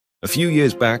A few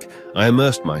years back, I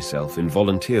immersed myself in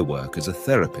volunteer work as a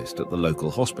therapist at the local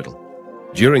hospital.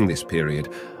 During this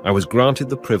period, I was granted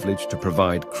the privilege to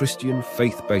provide Christian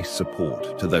faith-based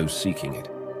support to those seeking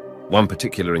it. One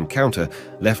particular encounter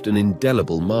left an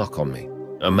indelible mark on me,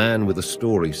 a man with a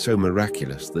story so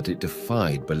miraculous that it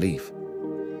defied belief.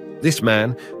 This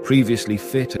man, previously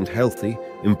fit and healthy,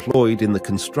 employed in the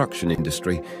construction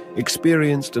industry,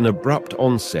 experienced an abrupt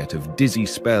onset of dizzy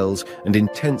spells and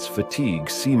intense fatigue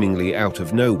seemingly out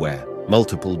of nowhere.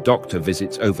 Multiple doctor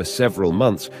visits over several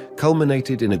months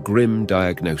culminated in a grim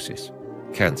diagnosis: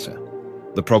 cancer.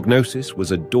 The prognosis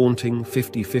was a daunting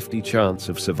 50-50 chance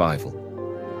of survival.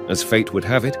 As fate would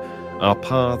have it, our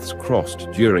paths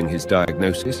crossed during his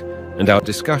diagnosis, and our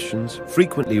discussions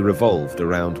frequently revolved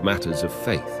around matters of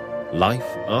faith,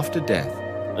 life after death,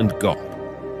 and God.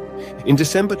 In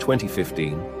December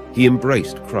 2015, he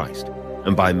embraced Christ,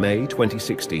 and by May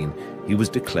 2016, he was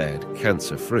declared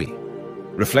cancer-free.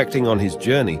 Reflecting on his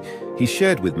journey, he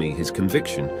shared with me his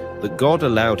conviction that God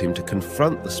allowed him to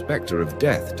confront the specter of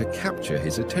death to capture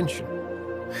his attention.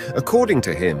 According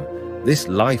to him, this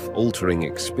life-altering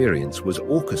experience was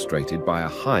orchestrated by a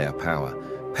higher power,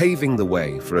 paving the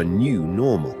way for a new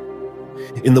normal.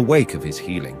 In the wake of his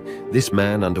healing, this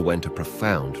man underwent a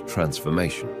profound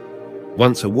transformation.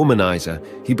 Once a womanizer,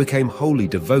 he became wholly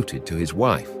devoted to his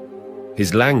wife.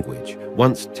 His language,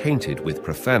 once tainted with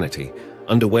profanity,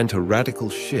 underwent a radical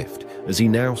shift as he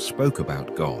now spoke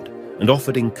about God and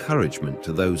offered encouragement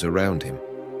to those around him.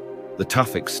 The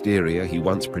tough exterior he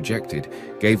once projected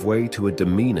gave way to a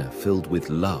demeanor filled with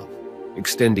love,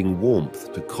 extending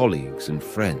warmth to colleagues and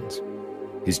friends.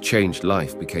 His changed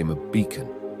life became a beacon,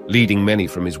 leading many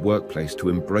from his workplace to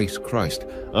embrace Christ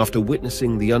after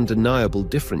witnessing the undeniable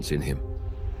difference in him.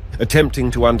 Attempting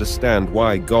to understand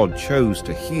why God chose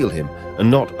to heal him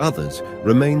and not others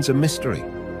remains a mystery.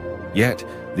 Yet,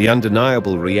 the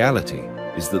undeniable reality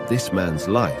is that this man's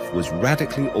life was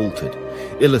radically altered,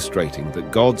 illustrating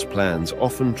that God's plans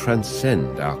often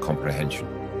transcend our comprehension.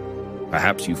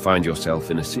 Perhaps you find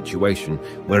yourself in a situation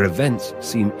where events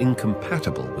seem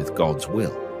incompatible with God's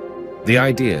will. The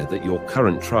idea that your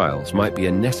current trials might be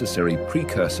a necessary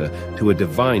precursor to a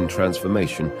divine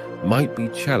transformation might be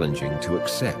challenging to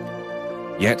accept.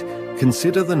 Yet,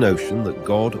 consider the notion that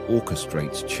God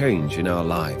orchestrates change in our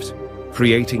lives,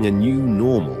 creating a new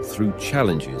normal through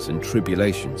challenges and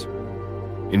tribulations.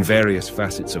 In various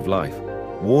facets of life,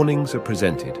 warnings are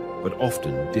presented but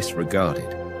often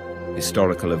disregarded.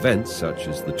 Historical events such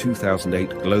as the 2008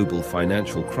 global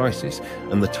financial crisis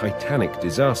and the Titanic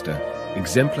disaster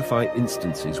exemplify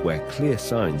instances where clear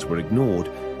signs were ignored,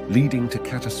 leading to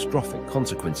catastrophic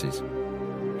consequences.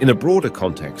 In a broader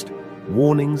context,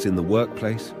 warnings in the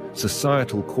workplace,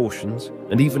 societal cautions,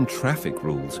 and even traffic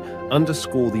rules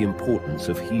underscore the importance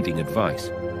of heeding advice.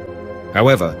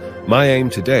 However, my aim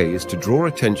today is to draw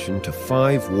attention to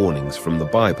 5 warnings from the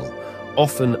Bible,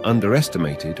 often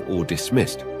underestimated or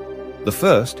dismissed. The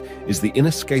first is the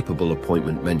inescapable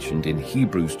appointment mentioned in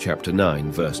Hebrews chapter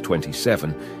 9, verse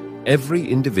 27. Every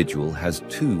individual has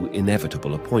 2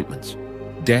 inevitable appointments: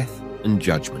 death and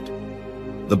judgment.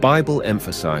 The Bible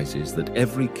emphasizes that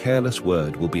every careless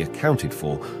word will be accounted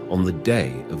for on the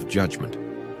day of judgment.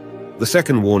 The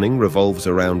second warning revolves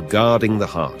around guarding the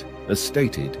heart, as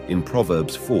stated in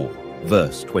Proverbs 4,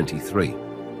 verse 23.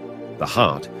 The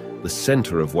heart, the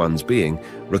center of one's being,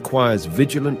 requires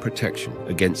vigilant protection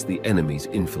against the enemy's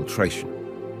infiltration.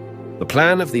 The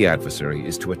plan of the adversary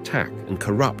is to attack and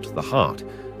corrupt the heart,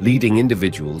 leading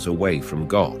individuals away from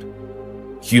God.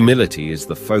 Humility is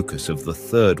the focus of the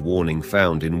third warning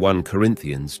found in 1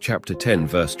 Corinthians chapter 10,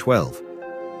 verse 12.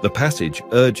 The passage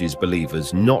urges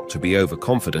believers not to be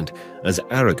overconfident, as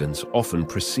arrogance often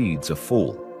precedes a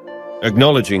fall.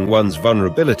 Acknowledging one's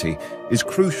vulnerability is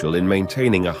crucial in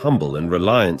maintaining a humble and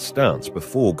reliant stance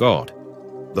before God.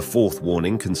 The fourth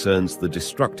warning concerns the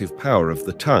destructive power of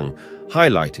the tongue,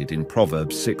 highlighted in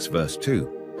Proverbs 6, verse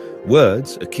 2.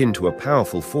 Words, akin to a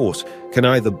powerful force, can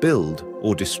either build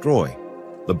or destroy.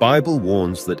 The Bible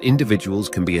warns that individuals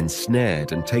can be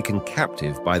ensnared and taken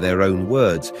captive by their own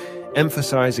words,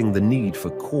 emphasizing the need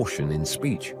for caution in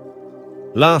speech.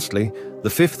 Lastly, the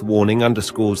fifth warning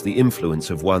underscores the influence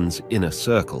of one's inner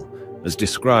circle, as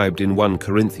described in 1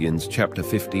 Corinthians chapter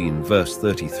 15, verse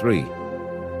 33.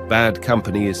 Bad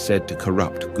company is said to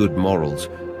corrupt good morals,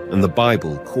 and the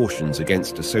Bible cautions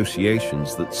against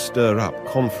associations that stir up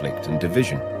conflict and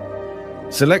division.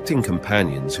 Selecting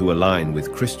companions who align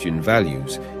with Christian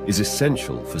values is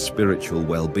essential for spiritual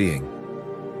well-being.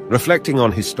 Reflecting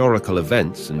on historical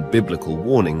events and biblical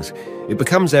warnings, it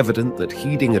becomes evident that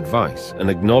heeding advice and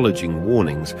acknowledging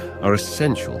warnings are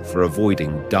essential for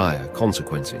avoiding dire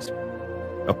consequences.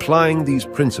 Applying these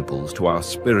principles to our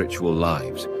spiritual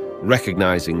lives,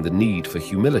 recognizing the need for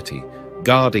humility,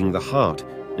 guarding the heart,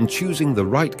 and choosing the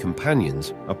right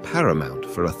companions are paramount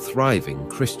for a thriving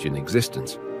Christian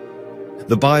existence.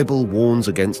 The Bible warns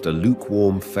against a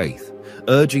lukewarm faith,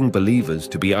 urging believers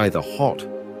to be either hot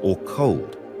or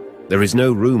cold. There is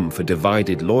no room for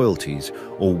divided loyalties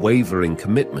or wavering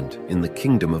commitment in the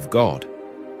kingdom of God.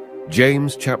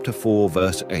 James chapter 4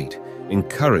 verse 8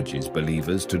 encourages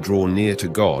believers to draw near to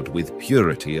God with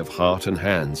purity of heart and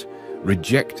hands,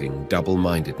 rejecting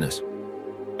double-mindedness.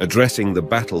 Addressing the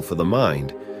battle for the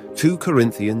mind, 2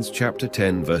 Corinthians chapter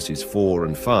 10 verses 4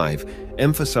 and 5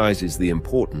 emphasizes the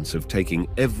importance of taking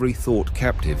every thought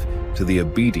captive to the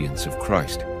obedience of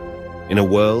Christ. In a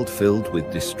world filled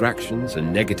with distractions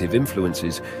and negative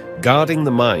influences, guarding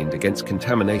the mind against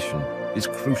contamination is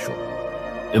crucial.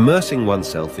 Immersing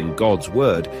oneself in God's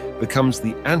Word becomes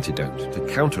the antidote to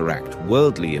counteract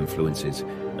worldly influences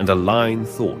and align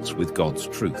thoughts with God's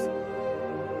truth.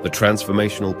 The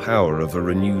transformational power of a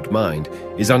renewed mind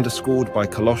is underscored by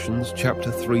Colossians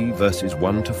chapter 3 verses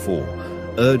 1 to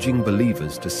 4, urging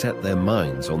believers to set their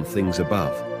minds on things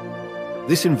above.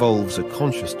 This involves a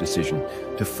conscious decision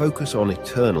to focus on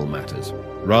eternal matters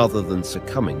rather than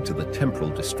succumbing to the temporal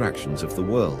distractions of the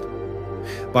world.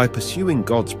 By pursuing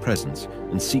God's presence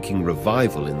and seeking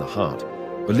revival in the heart,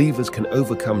 believers can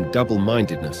overcome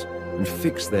double-mindedness and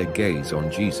fix their gaze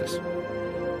on Jesus.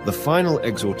 The final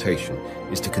exhortation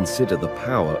is to consider the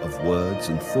power of words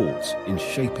and thoughts in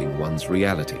shaping one's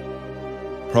reality.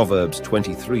 Proverbs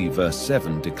 23 verse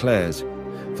 7 declares,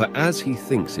 "For as he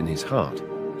thinks in his heart,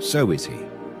 so is he."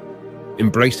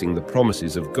 Embracing the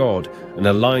promises of God and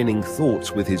aligning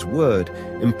thoughts with His Word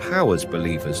empowers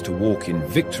believers to walk in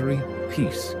victory,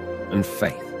 peace, and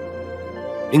faith.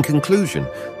 In conclusion,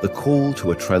 the call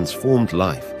to a transformed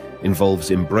life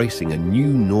involves embracing a new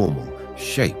normal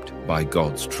shaped by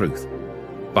God's truth.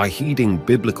 By heeding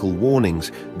biblical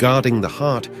warnings, guarding the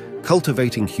heart,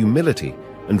 cultivating humility,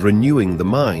 and renewing the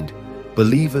mind,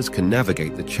 believers can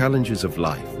navigate the challenges of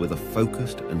life with a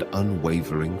focused and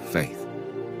unwavering faith.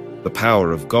 The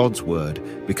power of God's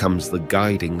Word becomes the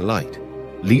guiding light,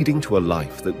 leading to a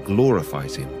life that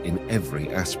glorifies Him in every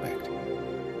aspect.